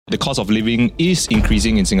The cost of living is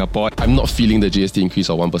increasing in Singapore. I'm not feeling the GST increase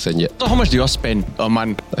of 1% yet. So how much do you all spend a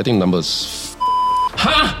month? I think numbers.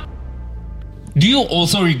 Huh? Do you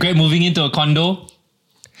also regret moving into a condo?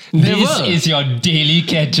 Never. This is your daily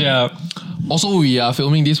catch-up. Also, we are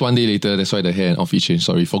filming this one day later. That's why the hair and outfit changed.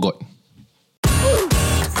 Sorry, forgot.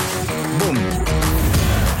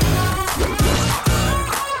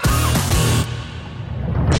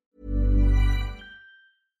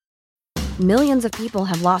 Millions of people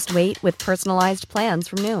have lost weight with personalized plans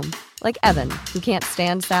from Noom. Like Evan, who can't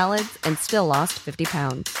stand salads and still lost 50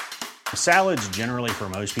 pounds. Salads generally for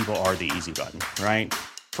most people are the easy button, right?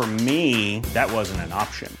 For me, that wasn't an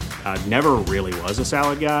option. I never really was a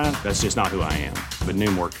salad guy. That's just not who I am. But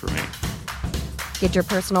Noom worked for me. Get your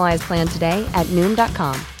personalized plan today at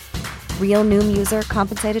Noom.com. Real Noom user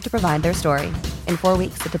compensated to provide their story. In 4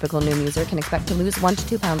 weeks, the typical Noom user can expect to lose 1 to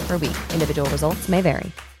 2 pounds per week. Individual results may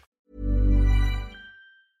vary.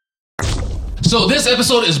 So this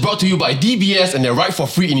episode is brought to you by DBS and their Right for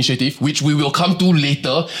Free initiative, which we will come to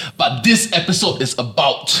later. But this episode is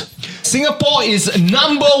about Singapore is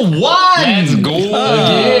number one. Let's go.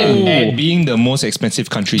 Again. At being the most expensive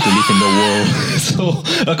country to live in the world. So,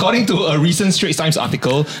 according to a recent Straits Times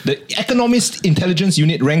article, the Economist Intelligence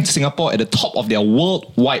Unit ranked Singapore at the top of their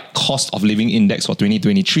worldwide cost of living index for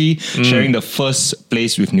 2023, sharing the first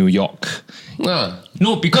place with New York.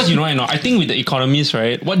 No, because you know, I think with the economists,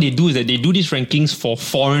 right, what they do is that they do these rankings for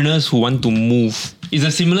foreigners who want to move. It's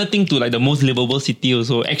a similar thing to like the most livable city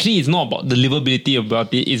also. Actually, it's not about the livability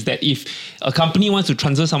about it. It's that if a company wants to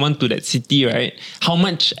transfer someone to that city, right, how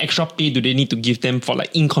much extra pay do they need to give them for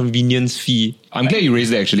like inconvenience fee? I'm glad you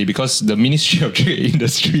raised that actually, because the Ministry of Trade and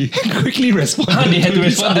Industry quickly responded. They had to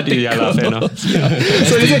this respond to it. Yeah, fair enough.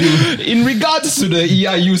 So they said, in regards to the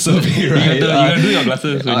EIU survey, right, You gotta do your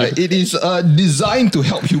glasses. it is designed to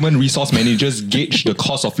help human resource managers gauge the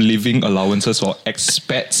cost of living allowances for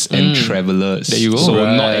expats and travelers. There you go. So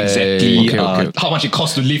not Right. exactly Okay. how much it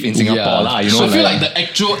costs to live in Singapore. lah. So I feel like the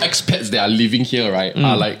actual expats that are living here, right,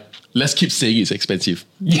 are like, let's keep saying it's expensive.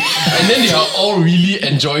 And then they are all really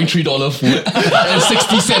enjoying $3 food and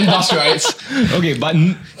 60-cent bus rides. Okay, but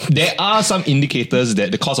there are some indicators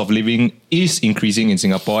that the cost of living is increasing in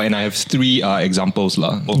Singapore, and I have three examples.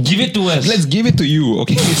 Give it to us. Let's give it to you.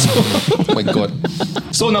 Okay, so, Oh my God.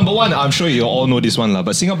 so number one, I'm sure you all know this one,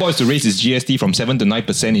 but Singapore is to raise its GST from 7 to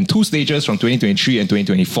 9% in 2 stages from 2023 and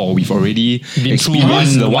 2024. We've already Been through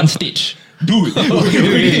experienced one stage. Dude,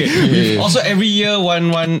 Also every year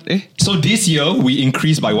one. So this year we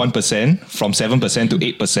increased by 1% from 7% to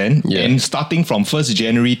 8%, Yeah. and starting from 1st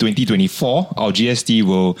January 2024, our GST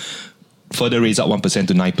will further raise up 1%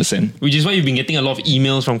 to 9%. Which is why you've been getting a lot of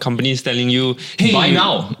emails from companies telling you, hey, Buy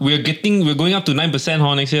now. We're going up to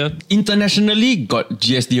 9% next year. Internationally got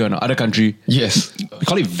GST on other country. Yes. We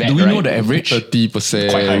call it VAT, Do we right? know the average? 30%.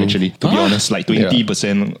 Quite high actually, to be honest, like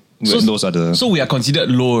 20%. Those are the... So we are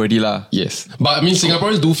considered low already lah. Yes. But I mean,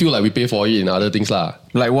 Singaporeans do feel like we pay for it in other things lah.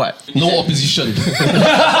 Like what? No opposition.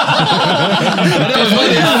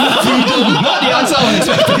 Not the answer I was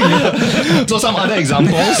expecting. So some other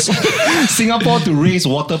examples. Singapore to raise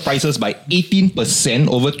water prices by 18%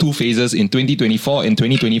 over 2 phases in 2024 and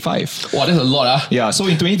 2025. Wow, that's a lot ah. Yeah, so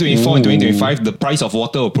in 2024 and 2025, the price of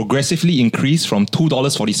water will progressively increase from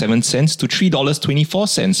 $2.47 to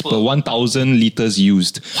 $3.24 per 1,000 litres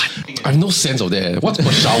used. I have no sense of that. What's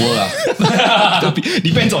per shower ah?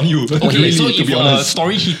 Depends on you. Okay, really, so to if be a honest.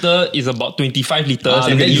 storage heater is about 25 liters,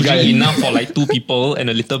 and look at that's this guy. usually enough for like 2 people and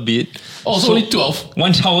a little bit. Oh, so only 12.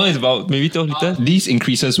 One shower is about maybe 12 liters. These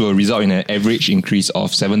increases will result in an average increase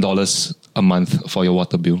of $7 a month for your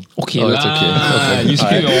water bill. Okay, Oh, that's lah. okay. You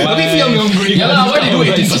spill your wine. Yeah lah, why do you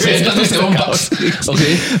do 18%? That's $7.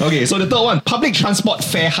 Okay. Okay, so the third one, public transport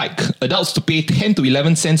fare hike. Adults to pay 10 to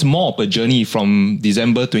 11 cents more per journey from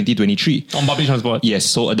December 2023. On public transport. Yes,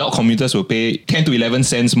 so adult commuters will pay 10 to 11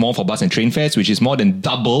 cents more for bus and train fares, which is more than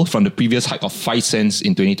double from the previous hike of 5 cents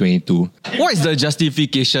in 2022. What is the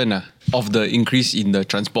justification of the increase in the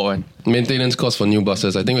transport one? Maintenance costs for new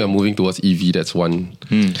buses. I think we are moving towards EV. That's one.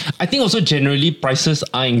 I think also generally prices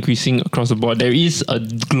are increasing across the board. There is a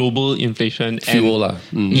global inflation. Fuel lah.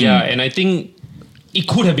 Yeah, and I think it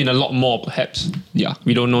could have been a lot more perhaps. Yeah.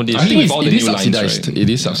 We don't know this. I think with all it the is new lines, subsidized. right? It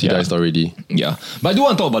is subsidized already. Yeah, but I do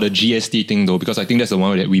want to talk about the GST thing though, because I think that's the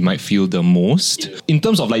one that we might feel the most. In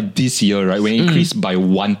terms of like this year, right, when it increased by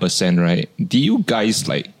 1%, right, do you guys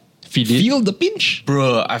like feel the pinch?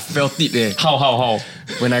 Bruh, I felt it there. How?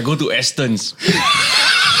 When I go to Aston's.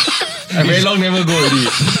 I very long never go already.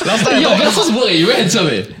 Last time Your glasses work. You very handsome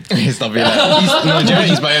eh. Stop it lah. No, Jared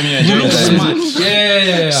inspired me. You look smart.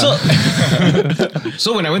 Yeah.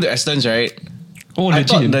 So when I went to Aston's, right, Oh, I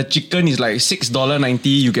thought legit. the chicken is like $6.90.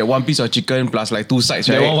 You get one piece of chicken plus like 2 sides,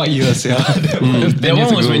 right? That one, what years? Yeah. That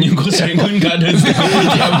one was when you go Serangoon Gardens.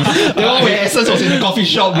 That one when Essence was in the coffee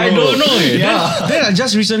shop, bro. I don't know. Yeah. Then I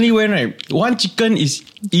just recently went, right? One chicken is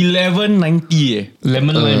 $11.90.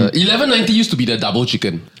 Lemon lime. $11.90 used to be the double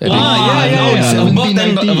chicken. I think. now it's Above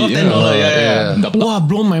 $10. $17.90. Yeah. Wow,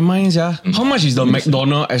 blow my mind, yeah. How much is the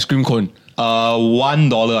McDonald's ice cream cone?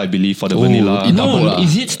 $1, I believe, for the vanilla. it doubled lah.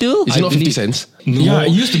 Is it still? Is it not 50 cents? Yeah, it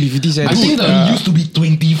used to be 50 cents. I think It used to be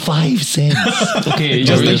 25 cents. Okay,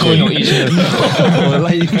 just like going your age here.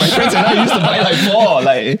 Like my friends and I used to buy like 4,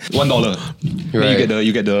 like $1. Then Right.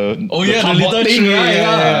 you get the Oh yeah, the cardboard little thing, tray, right?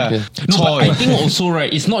 yeah. No, but I think also,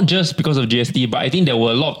 right, it's not just because of GST, but I think there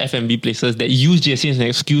were a lot of F&B places that use GST as an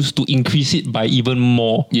excuse to increase it by even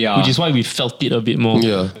more. Yeah. Which is why we felt it a bit more.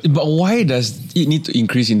 Yeah. But why does it need to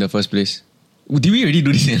increase in the first place? Did we already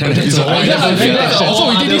do this in another episode? Also,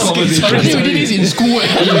 we did this in school.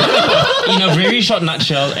 In a very short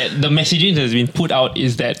nutshell, the messaging that has been put out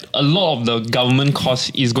is that a lot of the government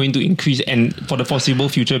cost is going to increase and for the foreseeable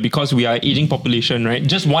future because we are aging population, right?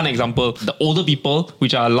 Just one example, the older people,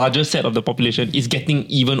 which are a larger set of the population, is getting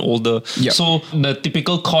even older. Yep. So the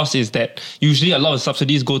typical cost is that usually a lot of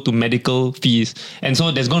subsidies go to medical fees. And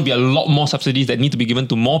so there's going to be a lot more subsidies that need to be given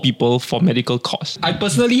to more people for medical costs. I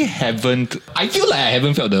personally haven't. I feel like I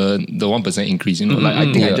haven't felt the 1% increase. You know, like I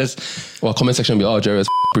think I Yeah. just. Well, comment section be Jared's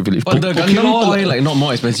privilege. But the Gundam toy like not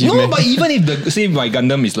more expensive, No, man. but even if the say my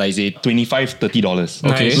Gundam is like say $25-$30,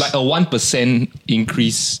 Okay. like a 1%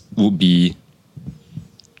 increase would be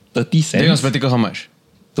 30 Then your cents. spectacle how much?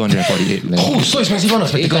 248. Oh, so expensive on a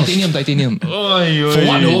spectacle. Titanium. For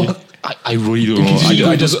what though? I really don't know. You go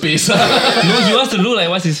I into just space. No, he wants to look like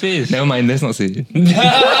what's his face. never mind. Let's not say it.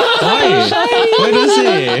 Why don't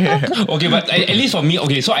say? Okay, but at least for me,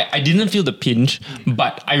 okay, so I didn't feel the pinch,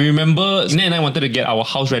 but I remember Nat and I wanted to get our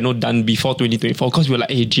house reno done before 2024 because we were like,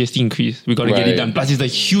 hey, GST increase, we got to get it Right. done. Plus, it's a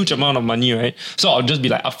huge amount of money, right? So I'll just be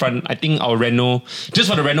like upfront, I think our reno, just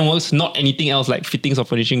for the reno works, not anything else like fittings or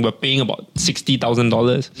furnishing, we're paying about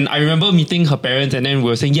 $60,000. And I remember meeting her parents and then we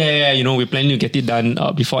were saying, yeah, you know, we're planning to get it done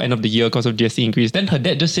before end of the year because of GST increase. Then her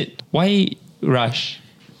dad just said, why rush?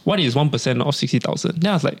 What is 1% of 60,000?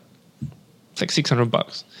 Then I was like, it's like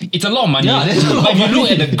 $600. It's a lot of money. Yeah, that's a lot But of if you look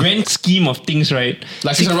money. at the grand scheme of things, right?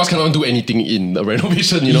 Like $600 cannot do anything in a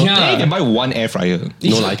renovation, you know? Yeah. You can buy one air fryer.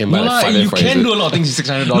 No, like I can buy No, like 5 you air fryers. can do a lot of things with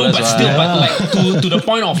 $600. No, but still, right? but like to the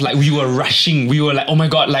point of like we were rushing. We were like, oh my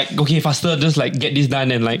god, like okay, faster, just like get this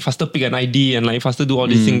done and like faster pick an ID and like faster do all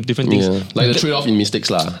these things, different things. Yeah. Like the trade-off in mistakes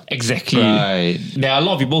lah. Exactly. Right. There are a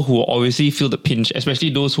lot of people who obviously feel the pinch, especially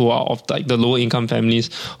those who are of like the lower income families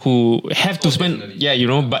who have to spend. Yeah, you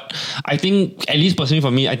know. But I think, at least personally for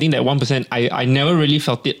me, I think that 1%, I never really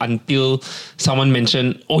felt it until someone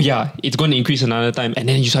mentioned, oh yeah, it's going to increase another time, and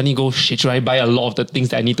then you suddenly go, shit, should I buy a lot of the things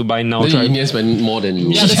that I need to buy now? Then Should I- you need to spend more than you.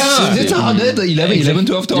 Yeah, that's how the 11,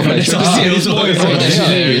 12, 12. Like, that's how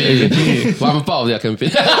it is. But I'm a part of their campaign.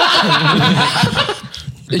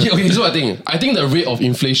 Okay, so I think the rate of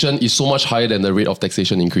inflation is so much higher than the rate of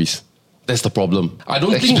taxation increase. That's the problem. I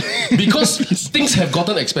don't think because things have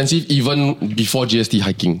gotten expensive even before GST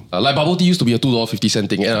hiking. Like bubble tea used to be a $2.50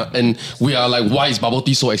 thing, and we are like, why is bubble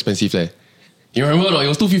tea so expensive there? You remember? No, it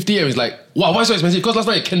was $2.50 and it's like, wow, why so expensive? Because last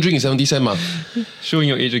time I can drink is 70 cents, man. Showing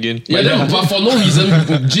your age again. But for no reason,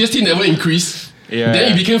 GST never increased. Yeah.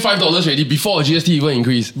 Then it became $5 already before GST even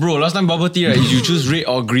increased. Bro, last time bubble tea, right, if you choose red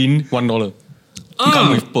or green, $1.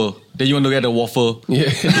 Come with pearl. Then you want to get the waffle. Yeah.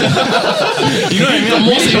 You know what I mean? The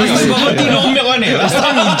most Last time bubble tea no milk one. Last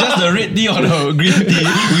time it's just the red tea or the green tea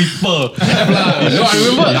with pearl. No, I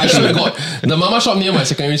remember, I swear to God, the mama shop near my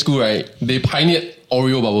secondary school, right? They pioneered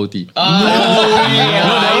Oreo bubble tea.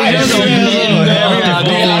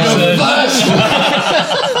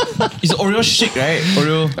 It's Oreo shake, right?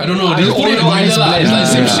 Oreo. I don't know, they put it in the grinder lah. It's like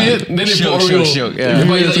same shit. Then they Shiok, put Oreo. shiok, yeah.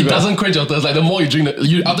 But it doesn't quench your thirst. Like the more you drink,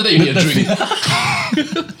 after that you need a drink.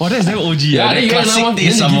 Oh, that's damn OG. Yeah, then you get another one. Then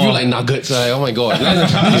they some give you more. like nuggets. Like, oh my God. How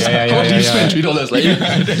do you spend $3? Like,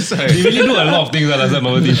 They really do a lot of things at last time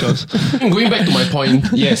bubble tea shops. going back to my point,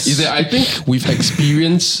 Yes. is that I think we've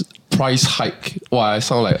experienced price hike. Wow, I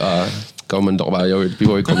sound like government dog, but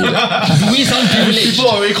people already call me that. Do we sound privileged? People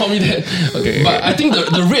already call me that. Okay. But I think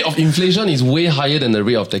the rate of inflation is way higher than the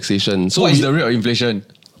rate of taxation. So What is the rate of inflation?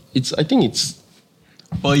 I think it's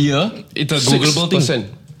Per year? It's a Googleable thing. 6%.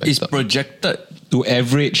 It's projected. To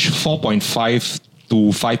average 4.5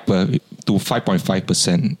 to to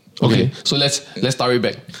 5.5%. Okay, so let's start it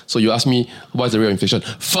back. So you ask me, what is the rate of inflation?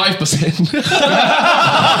 5%.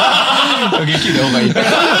 Okay, keep the whole money.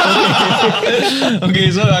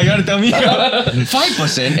 Okay, so you want to tell me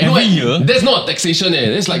 5% every year? That's not taxation.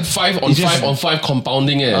 It's like 5 on 5 on 5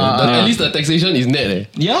 compounding. At least the taxation is net.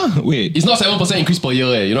 Yeah, wait. It's not 7% increase per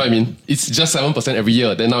year. You know what I mean? It's just 7% every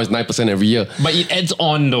year. Then now it's 9% every year. But it adds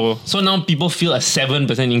on though. So now people feel a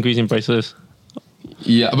 7% increase in prices.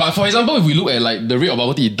 Yeah, but for example, if we look at like the rate of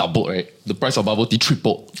bubble tea, it doubled, right? The price of bubble tea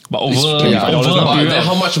tripled. But over but then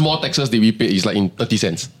how much more taxes did we pay? Is like in 30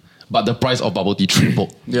 cents. But the price of bubble tea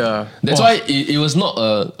tripled. Yeah. That's why it was not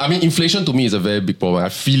I mean, inflation to me is a very big problem. I'm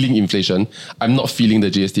feeling inflation. I'm not feeling the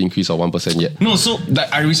GST increase of 1% yet. No, so like,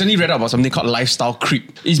 I recently read about something called lifestyle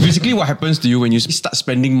creep. It's basically what happens to you when you start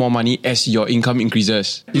spending more money as your income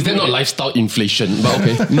increases. Is that not lifestyle inflation? But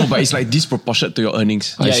okay. No, but it's like disproportionate to your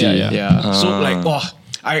earnings. I see. Yeah. So like,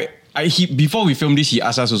 before we filmed this, he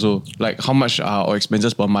asked us also like how much are our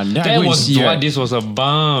expenses per month. Then I That go and was see, what right? this was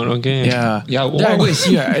about. Okay. Yeah. Yeah, Then I wow. go and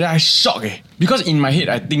see, right? And I shocked. Because in my head,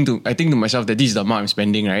 I think to myself that this is the amount I'm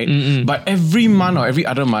spending, right? But every month or every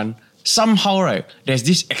other month, somehow, right, there's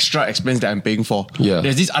this extra expense that I'm paying for. Yeah.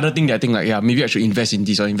 There's this other thing that I think like, yeah, maybe I should invest in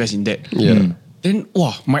this or invest in that. Yeah. Then,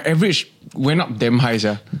 wow, my average went up damn high,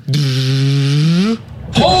 sir.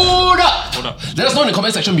 Hold up! Let us know in the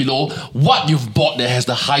comment section below what you've bought that has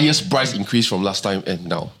the highest price increase from last time and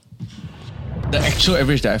now. The actual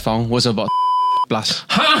average that I found was about plus.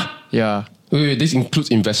 Huh? Yeah. Wait, this includes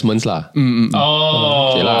investments lah.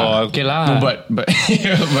 Oh, okay lah. But but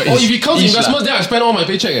Oh, if it counts investments, then I spend all my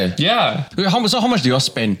paycheck. Yeah, Wait, how much do you all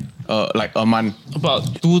spend? Like a month? about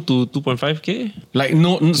 2 to 2.5k. Like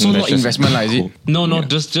not investment lah, is it? No,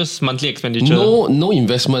 just monthly expenditure. No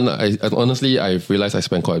investment. I honestly, I've realized I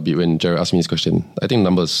spent quite a bit when Jared asked me this question. I think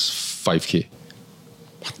the number is 5k.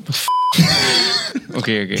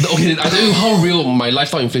 Okay. Okay, I tell you how real my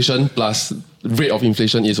lifestyle inflation plus rate of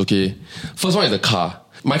inflation is. Okay, first one is the car.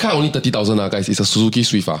 My car only 30,000 guys. It's a Suzuki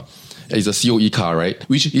Swift. It's a COE car, right?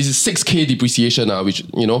 Which is 6k depreciation, which,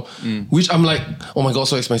 you know, which I'm like, oh my God,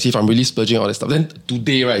 so expensive. I'm really splurging all that stuff. Then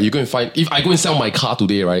today, right, you go and find, if I go and sell my car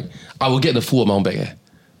today, right, I will get the full amount back.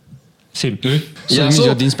 Same. So it means you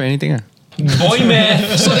didn't spend anything? Boy,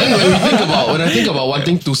 man. So then when I think about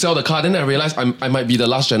wanting to sell the car, then I realize I might be the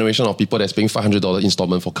last generation of people that's paying $500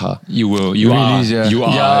 installment for car. You will. You are. Yeah. You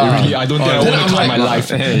are. Yeah. Really, I don't think I Then want I'm to try like, my life.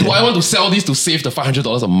 do I want to sell this to save the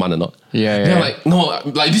 $500 a month or not? Yeah. Then I'm like, no,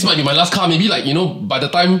 like this might be my last car. Maybe like, you know, by the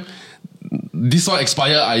time this one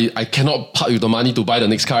expire, I cannot part with the money to buy the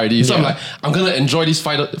next car already. So I'm like, I'm gonna enjoy this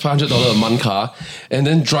 $500 a month car and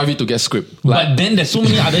then drive it to get script. But then there's so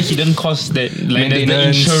many other hidden costs that like there's the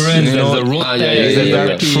Maintenance, insurance, you know, there's the road tax, there's the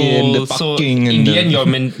there's the parking, petrol. the So parking in and the the-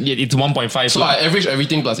 end, it's 1.5. So I average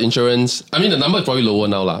everything plus insurance. I mean, the number is probably lower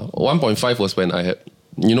now lah. 1.5 was when I had,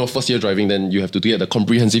 you know, first year driving. Then you have to get the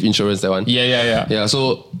comprehensive insurance. That one. Yeah.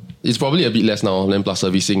 So it's probably a bit less now. Then plus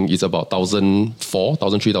servicing is about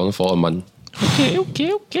 1,300 a month.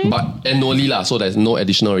 Okay. But annually lah, so there's no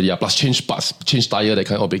additional already. Plus change parts, change tire, that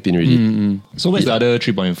kind of baked in already. So where's the other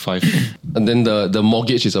 3.5? And then the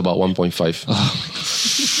mortgage is about 1.5.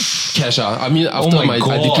 Cash I mean, after my I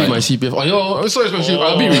God. deplete my CPF. Oh, yo, it's so expensive.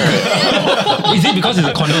 I'll be regret. Is it because it's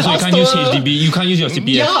a condo, so you can't use HDB? You can't use your CPF?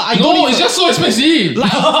 Yeah, I No, don't it's just so expensive.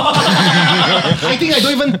 I think I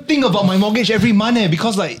don't even think about my mortgage every month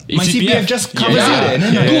because like my CPF just covers Yeah. it. And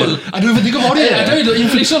then Dude, I don't even think about it. I tell you, the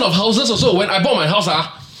inflation of houses also. When I bought my house,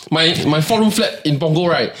 my 4-room flat in Punggol,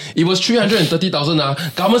 right? It was 330,000.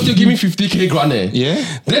 Government still give me 50k grant. Yeah.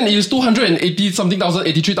 Then it was 280 something thousand,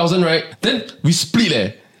 83,000, right? Then we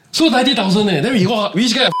split. So 90,000. Then we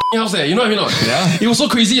each get a f***ing house. You know what I mean? Not? Yeah. It was so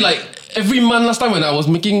crazy. Like every month last time when I was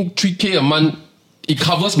making 3k a month, it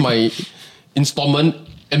covers my installment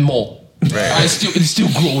and more. Right. It's still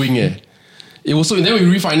growing. It was so. Then we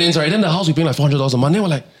refinance, right? Then the house we paying like $400 a month. Then we're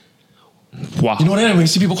like, Wow. you know, then when we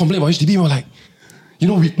see people complain about HDB, we're like, you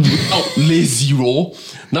know, we outlay zero.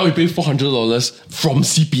 Now we pay $400 from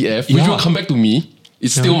CPF, which will come back to me.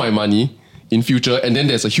 It's still my money in future, and then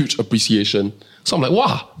there's a huge appreciation. So I'm like,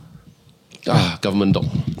 wow. Government dog.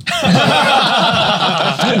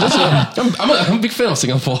 I'm a big fan of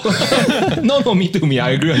Singapore. No, me too.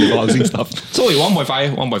 I agree on the housing stuff. So wait,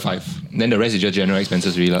 1.5. Then the rest is just general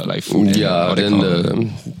expenses, really, like food. and all that then kind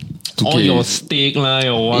of- the All your steak lah,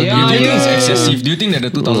 your what? Yeah, Do you think it's yeah. excessive? Do you think that the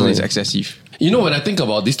 2,000 is excessive? You know, when I think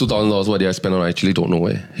about these $2,000, what did I spend on? I actually don't know.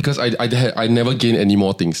 Because I never gain any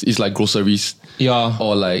more things. It's like groceries. Yeah.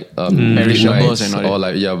 Or like Perishables and all that. or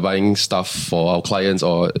like buying stuff for our clients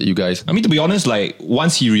or you guys. I mean, to be honest, like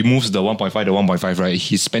once he removes the 1.5, right,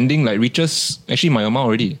 his spending like reaches actually my amount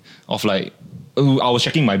already of like, I was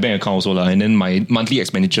checking my bank account also and then my monthly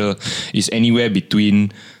expenditure is anywhere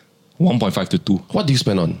between 1.5 to 2. What do you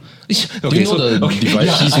spend on? Okay, Do you know the device?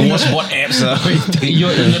 Yeah, he's watched what apps. You're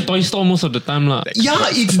in the toy store most of the time lah. Yeah,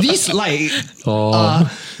 it's this like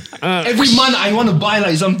every month I want to buy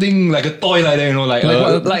like something like a toy like that, you know, like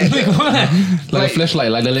Like a flashlight,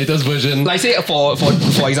 like the latest version. like say for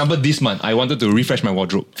example, this month I wanted to refresh my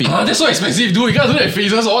wardrobe. That's so expensive, dude. You can't do that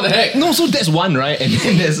phases. What the heck? No, so that's one, right? And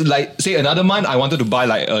then there's like say another month I wanted to buy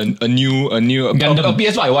like a new Gundam. a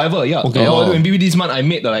PS5, whatever. Yeah. Okay. And maybe this month I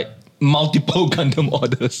made like multiple Gundam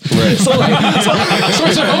orders. Right. So like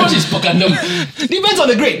So how much is per Gundam? depends on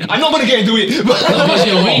the grade. I'm not gonna get into it. But What's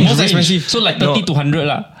your range? Most expensive. So like 30 to 100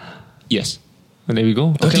 lah. yes. And there we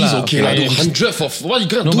go. Okay, lah, okay. okay. 100 for what you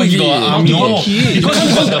gonna No, do? but you got army. Because you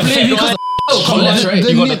got the fat one. Collapse, right?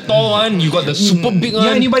 You got the tall one, you got the super big one.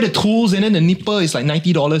 Yeah, and you buy the tools and then the nipper is like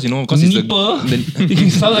 $90, you know, because it's Nipper? the You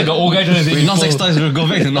sound like an old guy trying to say Wait, not nipple. sex toys, we'll go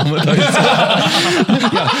back to normal toys.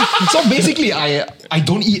 So basically, I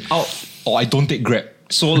don't eat out or I don't take Grab.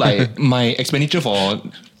 So like my expenditure for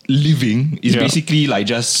living is Yeah. basically like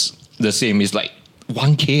just the same. It's like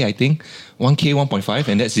 1K, I think. 1K, 1.5,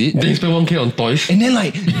 and that's it. Then you spend 1K on toys. And then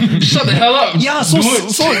like, Shut the hell up. yeah, so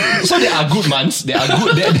there are good months. There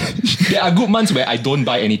are good months where I don't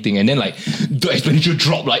buy anything, and then like the expenditure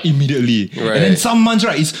drop like immediately. Right. And then some months,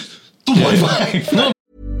 right, it's 2.5. No.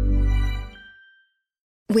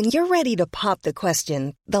 When you're ready to pop the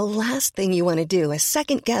question, the last thing you want to do is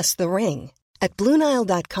second guess the ring. At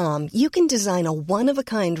BlueNile.com, you can design a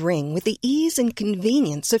one-of-a-kind ring with the ease and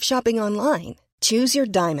convenience of shopping online. Choose your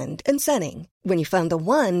diamond and setting. When you find the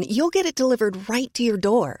one, you'll get it delivered right to your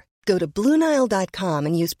door. Go to BlueNile.com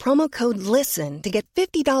and use promo code LISTEN to get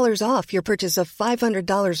 $50 off your purchase of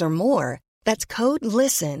 $500 or more. That's code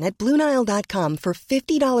LISTEN at BlueNile.com for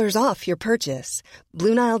 $50 off your purchase.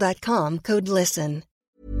 BlueNile.com, code LISTEN.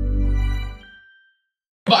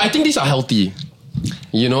 But I think these are healthy.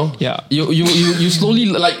 You know? Yeah. You slowly,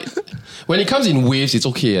 like, when it comes in waves, it's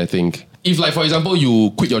okay, I think. If, like, for example,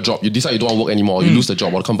 you quit your job, you decide you don't want to work anymore, you lose the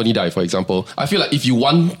job, or the company die, for example, I feel like if you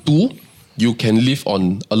want to, you can live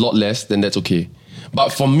on a lot less, then that's okay. But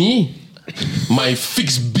for me, my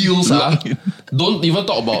fixed bills don't even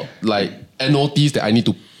talk about, like, annuities that I need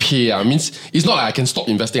to pay. Means it's not like I can stop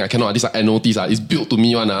investing, I cannot. These are annuities. It's built to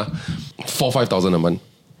me, 4,000-5,000 a month.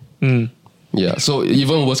 Yeah, so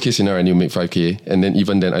even worst case scenario, I need to make 5K, and then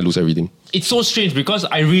even then I lose everything. It's so strange because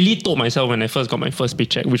I really told myself when I first got my first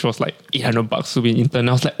paycheck, which was like $800 to be an intern,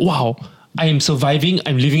 I was like, wow, I am surviving,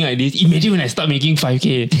 I'm living like this. Imagine when I start making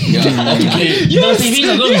 5K. The savings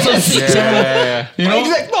are going to be so sick. You know?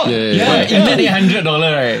 Exactly. And then $800,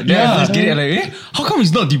 right? Then I first get it, like, how come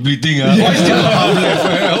it's not depleting? Why still got half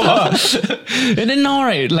left? And then now,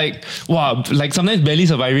 right, like, wow, like sometimes barely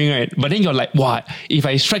surviving, right? But then you're like, wow, if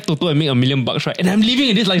I strike Toto and make $1 million, right? And I'm living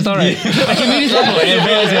in this lifestyle, right? I can make this life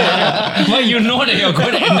forever. Well, you know that you're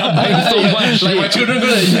going to end up buying so much. Like, my children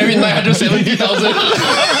going to inherit 970,000.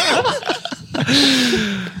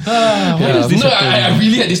 I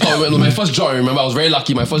really had this thought. When my first job, I remember I was very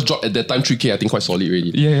lucky. My first job at that time, 3K, I think quite solid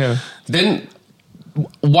already. Yeah. Then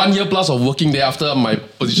 1 year plus of working there, after my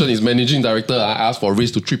position is managing director, I asked for a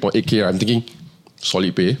raise to 3.8K. I'm thinking,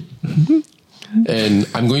 solid pay. And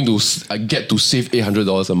I'm going to get to save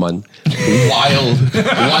 $800 a month. Wild.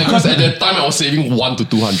 Why? Because at that time I was saving 1 to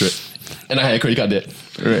 200. And I had a credit card debt.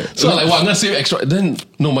 Right. So I was like, wow, I'm going to save extra. Then,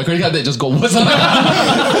 no, my credit card debt just got worse.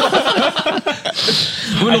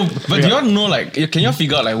 But do you all know, like, can you all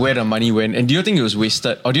figure out like where the money went? And do you think it was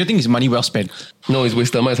wasted? Or do you think it's money well spent? No, it's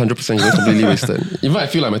wasted. Mine is 100% completely wasted. Even I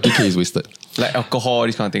feel like my 2K is wasted. Like alcohol,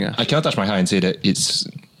 this kind of thing. I cannot touch my heart and say that it's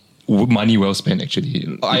money well spent, actually.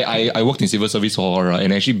 I worked in civil service for a while,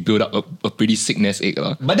 and actually built up a pretty sick nest egg.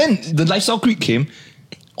 But then the lifestyle creep came,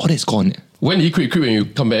 all that's gone. When did it creep when you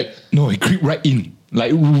come back? No, it creeped right in.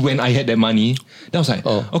 Like when I had that money, then I was like,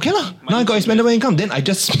 okay lah, now I got expendable income. Then I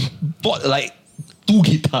just bought like 2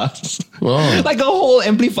 guitars. Wow. Like a whole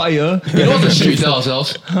amplifier. You know what the shit we tell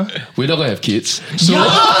ourselves? We're not going to have kids. So the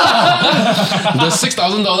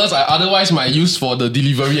 $6,000 I otherwise might use for the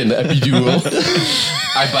delivery and the epidural,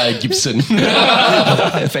 I buy a Gibson.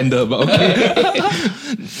 Fender, but okay.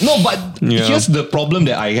 No, but here's the problem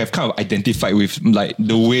that I have kind of identified with like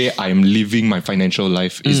the way I'm living my financial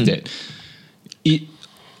life is that it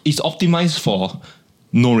is optimized for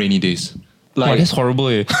no rainy days. Wow, that's horrible.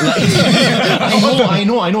 I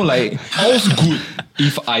know. Like, all's good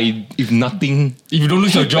if nothing, If you don't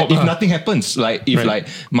lose your job, if nothing happens, like if like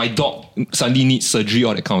my dog suddenly needs surgery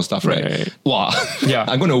or that kind of stuff, right? Right. Wow, Yeah.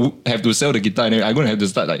 I'm gonna have to sell the guitar and I'm gonna have to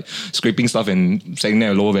start like scraping stuff and selling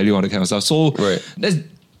them at lower value on that kind of stuff. So that's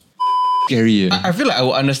scary. I feel like I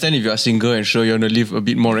would understand if you are single and sure you want to live a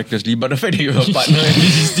bit more recklessly, but the fact that you have a partner and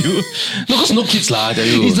this is still No, because no kids lah, I tell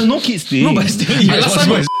you. It's a no kids thing. no, but still you Last time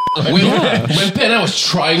responsible. when Pat and I was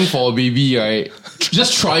trying for a baby, right?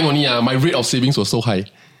 Just trying only, my rate of savings was so high.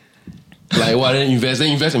 Like, then invest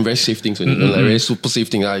in very safe things, like very super safe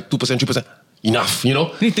thing, like 2%, 3%. Enough, you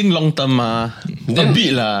know? You think long term a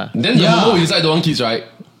bit lah. Then the moment we decide don't want kids, right?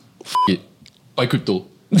 F it. Buy crypto.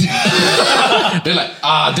 Then like,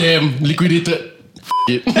 damn, liquidated. F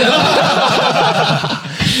it.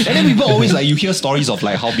 And then people always like, you hear stories of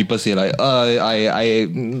like how people say like, I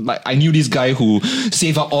knew this guy who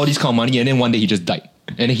saved up all this kind of money and then one day he just died.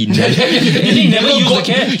 And then he never used the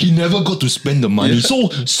cash. He never got to spend the money. So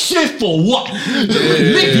save for what?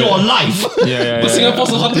 Live your life. But Singapore's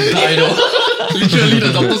so hard to die though. Literally,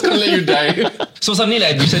 the doctors can't let you die. So something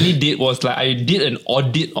that I recently did was like I did an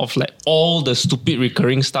audit of like all the stupid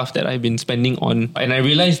recurring stuff that I've been spending on, and I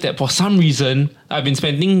realized that for some reason I've been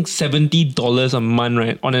spending $70 a month,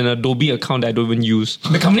 right, on an Adobe account that I don't even use.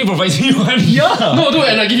 The company provides me one. No, dude,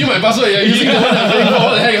 and I give you my password. You're using the one I'm paying for.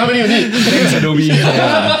 What the heck? How many you need? Thanks, Adobe.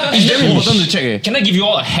 It's very important to check. Can I give you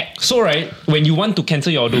all a hack? So right, when you want to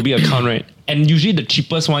cancel your Adobe account, right, and usually the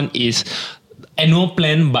cheapest one is annual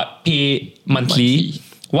plan but pay monthly.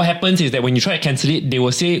 What happens is that when you try to cancel it, they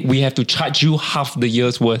will say, we have to charge you half the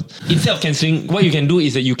year's worth. Instead of cancelling, what you can do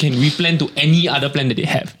is that you can replan to any other plan that they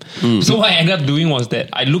have. So what I ended up doing was that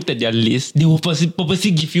I looked at their list. They will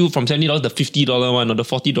purposely give you from $70 the $50 one or the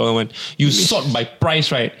 $40 one. You sort by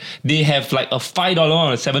price, right? They have like a $5 one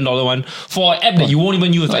or a $7 one for an app that you won't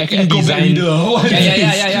even use, like InDesign.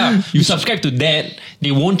 Yeah. You subscribe to that,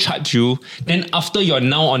 they won't charge you. Then after you're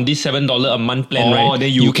now on this $7 a month plan, right?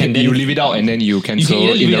 Then you leave it out and then you cancel. You can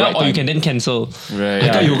either leave it out or time. you can then cancel. Right.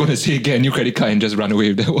 I thought you were going to say get a new credit card and just run away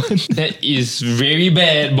with that one. That is very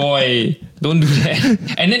bad, boy. Don't do that.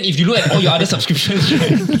 And then if you look at all your other subscriptions,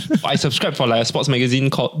 right? I subscribe for like a sports magazine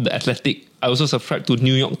called The Athletic. I also subscribe to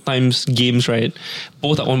New York Times Games, right?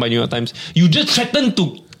 Both are owned by New York Times. You just threatened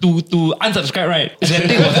to unsubscribe, right? The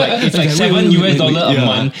thing was like, it's like $7 a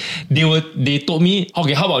month. They told me,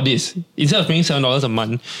 okay, how about this? Instead of paying $7 a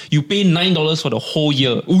month, you pay $9 for the whole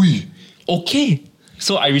year. Ooh, okay.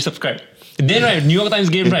 So I resubscribed. Then right, New York Times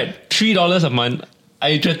Game, right, $3 a month.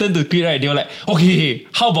 I threatened to quit, right? They were like, okay,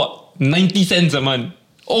 how about 90 cents a month?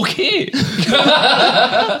 Okay.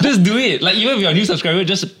 Just do it. Like even if you're a new subscriber,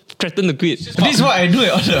 just threaten to quit. This is what I do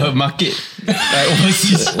at all the market. Like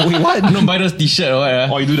overseas. Wait, what? Don't buy those t-shirt or what?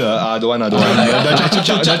 Or you do the one. The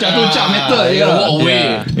jatuh method. Walk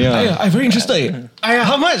away. Yeah. I'm very interested.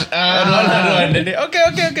 How much? I don't want.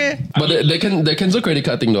 Okay. But the cancel credit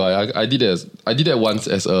card thing though, I did that once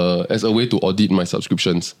as a way to audit my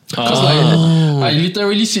subscriptions. Because I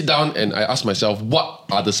literally sit down and I ask myself, what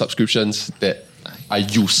are the subscriptions that I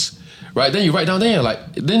use? Right? Then you write down there, like,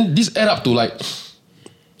 then this add up to like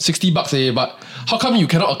 $60, but how come you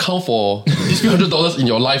cannot account for these few $100 in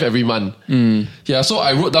your life every month? Yeah, so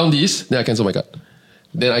I wrote down this, then I cancel my card.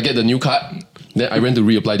 Then I get the new card, then I went to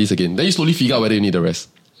reapply this again. Then you slowly figure out whether you need the rest.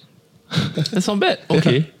 That's not bad.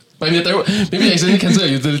 Okay. Maybe I accidentally cancel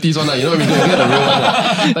your utilities one, you know what I mean? Get the real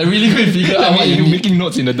one. Like really go and figure out what you You're need. making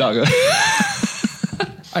notes in the dark.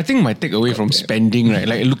 I think my takeaway from spending, right,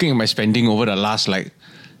 like looking at my spending over the last like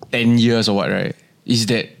 10 years or what, right, is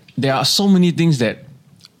that there are so many things that,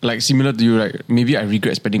 like similar to you, like maybe I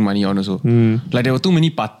regret spending money on also. Like there were too many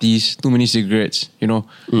parties, too many cigarettes, you know,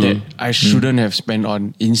 that I shouldn't have spent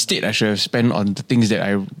on. Instead, I should have spent on the things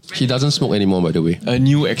that He doesn't smoke anymore, by the way. a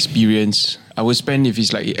new experience. I would spend if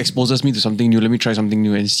it's like it exposes me to something new. Let me try something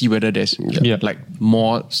new and see whether there's like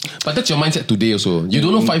more. But that's your mindset today also. You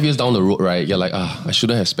don't know 5 years down the road, right? You're like, I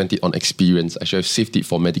shouldn't have spent it on experience. I should have saved it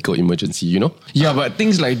for medical emergency, you know? Yeah, but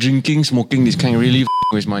things like drinking, smoking, this kind really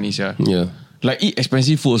waste money, yeah. Yeah. Like eat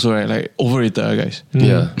expensive food also, right? Like overrated, guys.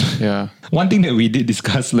 Yeah. Yeah. One thing that we did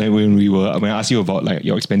discuss, like when I asked you about like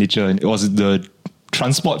your expenditure, and it was the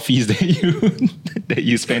transport fees that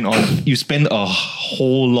you spend on. You spend a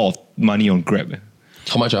whole lot of money on Grab.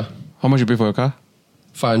 How much? How much you pay for your car?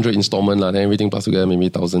 500 installment, then everything plus together, maybe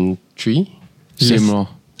 1,300. Same lor.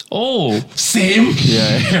 Oh, Same?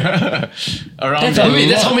 Yeah. Around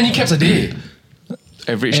That's how many cabs a day?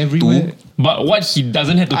 average Everywhere. 2. but what he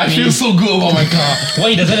doesn't have to I pay. feel so good about my car. What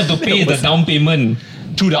he doesn't have to pay is the down payment.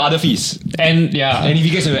 Through the other fees. And yeah, And if he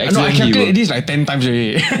gets into an No, I accident, he calculate will- this like 10 times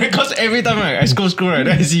already. Because every time I scroll, right,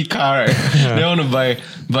 then I see car, right, then I want to buy.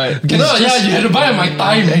 But Cannot, it's just- you had to buy at my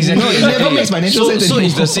time. Exactly. No, it never makes financial sense So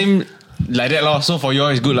it's the anymore. same like that lor. So for you all,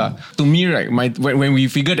 it's good lah. To me, right, when we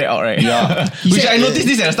figured that out, right, Yeah. which I noticed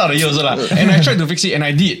this at the start of the year also lah, and I tried to fix it and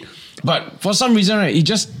I did. But for some reason, right,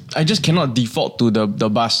 I just cannot default to the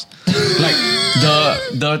bus. Like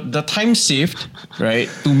the time saved, right,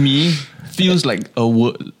 to me feels like a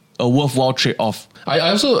worthwhile trade off. I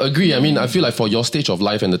also agree. I mean, I feel like for your stage of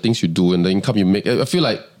life and the things you do and the income you make, I feel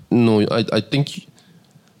like, no, I think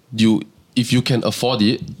if you can afford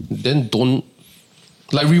it, then don't,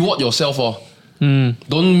 like, reward yourself or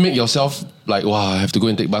don't make yourself like, wow, I have to go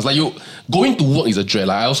and take bus. Like, going to work is a dread.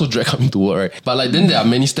 Like, I also dread coming to work, right? But like, then there are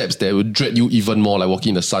many steps that will dread you even more, like walking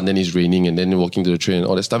in the sun, then it's raining, and then walking to the train and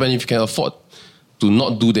all that stuff. And if you can afford to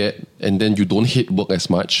not do that, and then you don't hate work as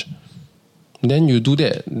much, then you do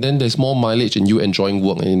that. Then there's more mileage in you enjoying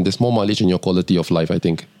work, and there's more mileage in your quality of life, I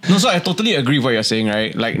think. No, so I totally agree with what you're saying,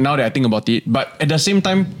 right? Like now that I think about it, but at the same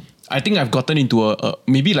time, I think I've gotten into a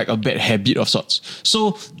maybe like a bad habit of sorts.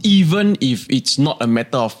 So even if it's not a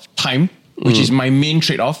matter of time, which is my main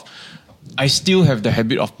trade-off, I still have the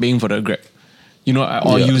habit of paying for the Grab. You know,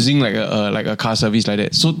 or using like a car service like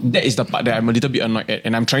that. So that is the part that I'm a little bit annoyed at,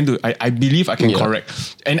 and I'm trying to. I believe I can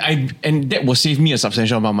correct, and that will save me a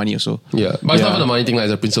substantial amount of money also. Yeah, but it's not even the money thing. Like,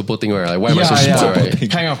 it's a principle thing, right? Like, why am I so smart, right?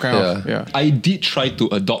 Kind of. Yeah. I did try to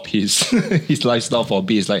adopt his his lifestyle for a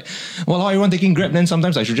bit. It's like, well, how everyone taking Grab, then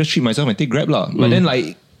sometimes I should just treat myself and take Grab lah. But then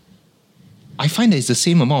like, I find that it's the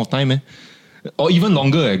same amount of time, or even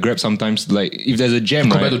longer at Grab sometimes. Like if there's a jam,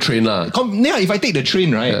 Compared right? to train lah. Yeah, if I take the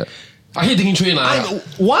train, right? Yeah. I hate taking train lah.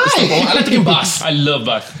 Why? I like taking bus. I love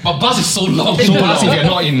bus. But bus is so long. Take bus if you're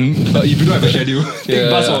not in, if you don't have a schedule. Take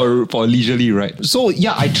bus Yeah. for leisurely ride. So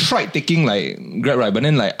yeah, I tried taking like Grab ride, but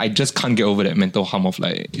then like I just can't get over that mental harm of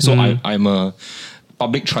like. So I'm a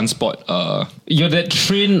public transport. You're that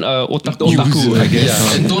train otaku, I guess.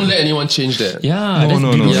 Yeah, and don't let anyone change that. Yeah, that's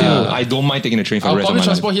No. beautiful. Yeah. I don't mind taking the train for the Our rest of public my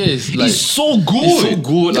transport life. here is like It's so good. It's so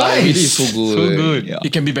good. Like, Guys, it is so good. so good. Yeah.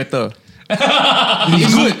 It can be better.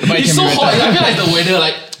 It's good, but it it's can so be hot. better. I feel like the weather,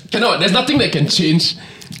 like, cannot. There's nothing that can change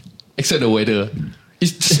except the weather.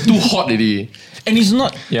 It's too hot already. And it's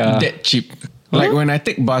not Yeah. that cheap. Like when I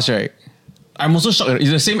take bus, right, I'm also shocked. It's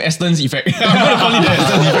the same Astons effect. I'm going to call it the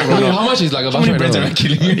Astons effect. I mean, bro. how much is like a How bus many ride brands now? am I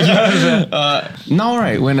killing? Now,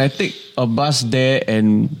 right, when I take a bus there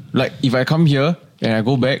and like if I come here and I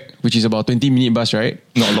go back, which is about 20-minute bus, right?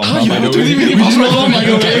 Not long. You by have a the way. 20-minute bus ride home, by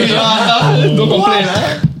the way. Don't complain.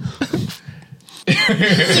 Go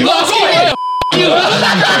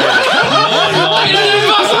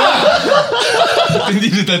 20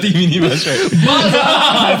 to 30-minute bus ride.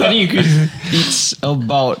 It's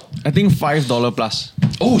about, I think, $5 plus.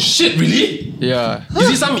 Oh shit, really? Yeah. Is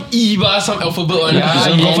it some E-bus, some alphabet one? Yeah, It's a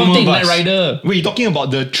you normal confirm take bus. Night Rider. Wait, you're talking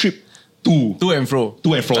about the trip to And fro.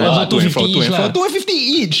 and fro. Also 250 each lah. 250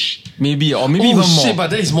 each. Maybe, or maybe Oh even shit, more. but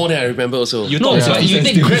that is more than I remember also. You No, thought but you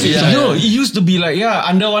take still- Grab. Yeah. No, it used to be like,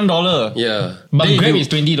 under $1. Yeah. But Then Grab you- is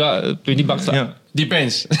 $20 $20 lah. Yeah.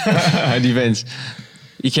 Depends. Depends.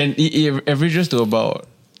 It averages to about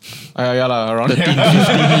around 20,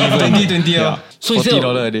 yeah. So instead $40 a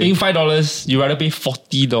of day. paying $5, you rather pay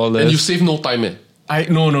 $40. And you save no time, eh?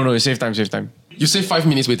 No, save time. You save 5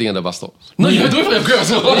 minutes waiting at the bus stop. No, you have to wait for your Grab as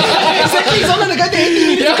well. Exactly. It's only the guy take 80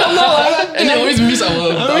 minutes to come now. And they always miss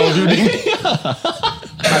our building.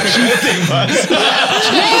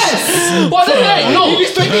 Yes! What the heck? No! It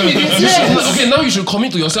is 20 minutes. You Yes. should, okay, now you should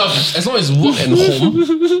commit to yourself. As long as work and home,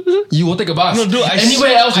 you will take a bus. No, dude,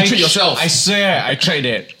 Anywhere else, you treat yourself. I swear, I tried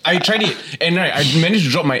that. I tried it, and right, I managed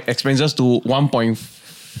to drop my expenses to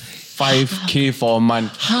 1.5K for a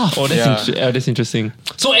month. Oh, that's interesting.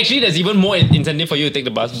 So actually, there's even more incentive for you to take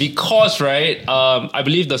the bus because, right? I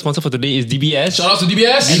believe the sponsor for today is DBS. Shout out to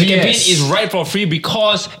DBS. And the campaign is ride for free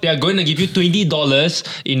because they are going to give you $20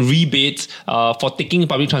 in rebates for taking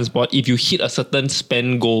public transport if you hit a certain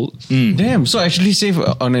spend goal. Damn, so I actually save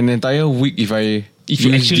on an entire week if you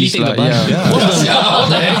you actually take the bus. Yeah. What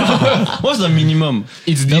the heck? What's the minimum?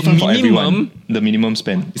 It's different for minimum- everyone. The minimum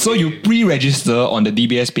spend. So you pre-register on the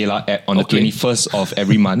DBS PayLah app on the 21st of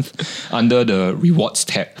every month under the rewards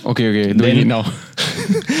tab. Okay, doing it now.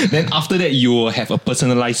 Then after that, you will have a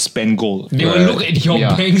personalized spend goal. They will look at your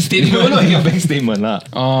bank They will statement. look at your bank statement lah.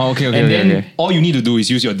 Oh, okay, And then all you need to do is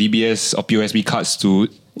use your DBS or POSB cards to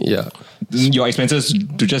Yeah. your expenses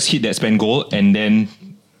to just hit that spend goal, and then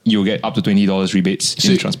you'll get up to $20 rebates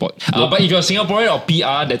in transport. But if you're a Singaporean or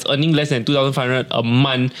PR that's earning less than 2,500 a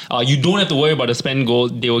month, you don't have to worry about the spend goal.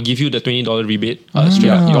 They will give you the $20 rebate straight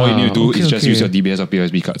up. All you need to do okay, is just okay. use your DBS or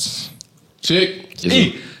POSB cards. Sick.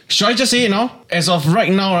 Hey, should I just say it now? As of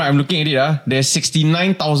right now, I'm looking at it. There's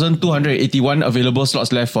 69,281 available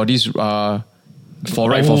slots left for this for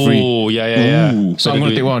ride for free. Oh, yeah. Ooh. So I'm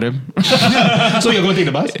going to take one of them. So you're going to take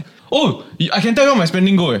the bus? Oh, I can tell you what my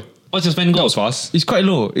spending goal. What's your spend goal? That was fast. It's quite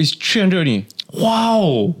low. It's 300 only.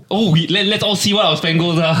 Wow. Oh, let's all see what our spend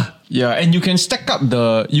goals are. Yeah, and you can stack up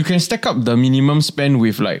the minimum spend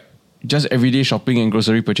with like just everyday shopping and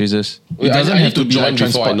grocery purchases. It doesn't have to join like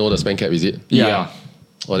before I know the spend cap, is it? Yeah.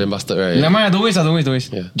 Oh, then bastard, right? Never mind, don't waste.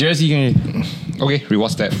 Yeah. JSC can Okay,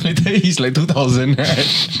 reward step. later he's like 2,000.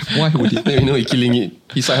 Why would it? Then we know he's killing it.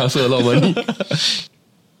 He side hustle a lot of money.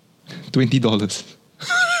 $20.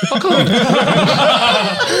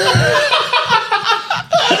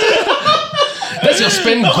 That's your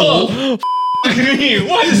spend goal.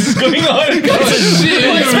 What is going on?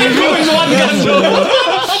 Shit. Spend goal is one gun,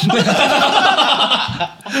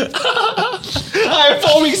 I have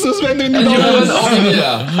 4 weeks to spend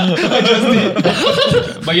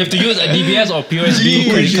 $20. But you have to use a DBS or POSB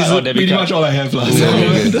credit card or debit pretty card. much all I have.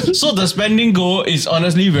 So the spending goal is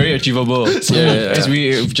honestly very achievable. As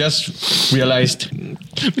we've just realized. And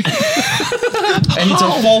it's a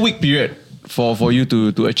 4-week period for you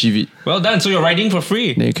to achieve it. Well done. So you're riding for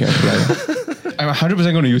free. Then you can apply. I'm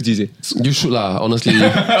 100% going to use this. You should lah, honestly.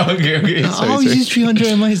 Okay. How is this 300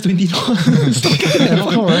 and mine is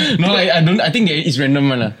 $20? No, I think it's random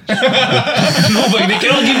one. No, but they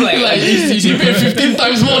cannot give like He paid 15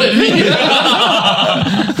 times more than me.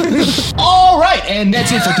 All right, and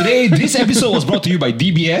that's it for today. This episode was brought to you by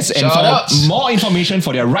DBS. And Shout for outs. more information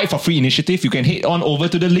for their Ride for Free initiative, you can head on over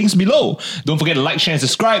to the links below. Don't forget to like, share, and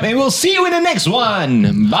subscribe, and we'll see you in the next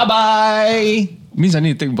one. Bye-bye. Means I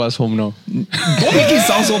need to take bus home now. Don't make it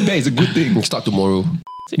sound so bad. It's a good thing. Start tomorrow.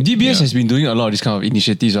 DBS has been doing a lot of this kind of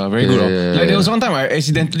initiatives. Very good. Yeah. Like there was one time I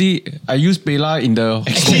used PayLah in the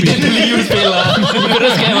accidentally use PayLah. You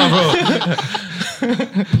couldn't scam her, bro.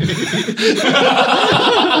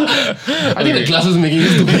 I think the glasses making it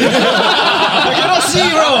stupid. I cannot see,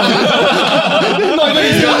 bro.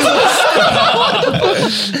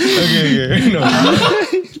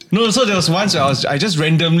 No, so there was once I was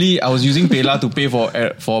using PayLah to pay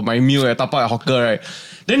for my meal at Tapa at Hawker, right?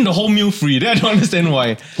 Then the whole meal free. Then I don't understand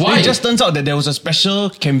why. Why? Then it just turns out that there was a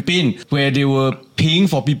special campaign where they were paying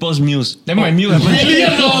for people's meals. Then my meal happened. Really?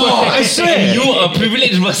 No, I swear. You are a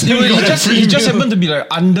privileged person. It just happened to be like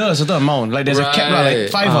under a certain amount. Like there's a cap,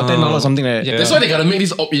 like $5 or $10 something like that. That's why they gotta make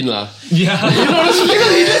this opt-in lah. Yeah. You know, that's because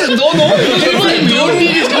they just don't know. You don't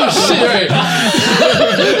need this kind of shit, right?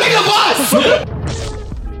 Take the bus!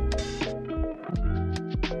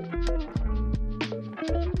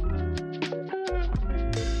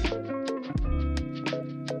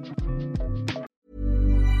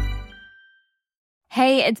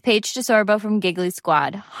 Hey, it's Paige DeSorbo from Giggly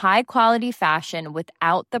Squad. High quality fashion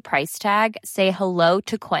without the price tag. Say hello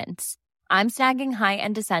to Quince. I'm snagging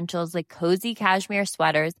high-end essentials like cozy cashmere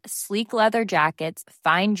sweaters, sleek leather jackets,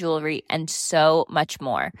 fine jewelry, and so much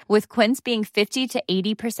more. With Quince being 50 to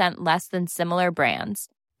 80% less than similar brands.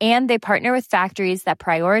 And they partner with factories that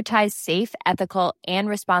prioritize safe, ethical, and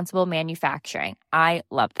responsible manufacturing. I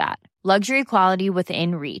love that. Luxury quality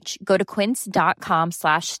within reach. Go to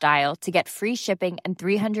quince.com/style to get free shipping and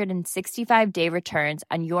 365-day returns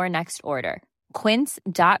on your next order.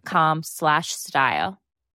 Quince.com/style.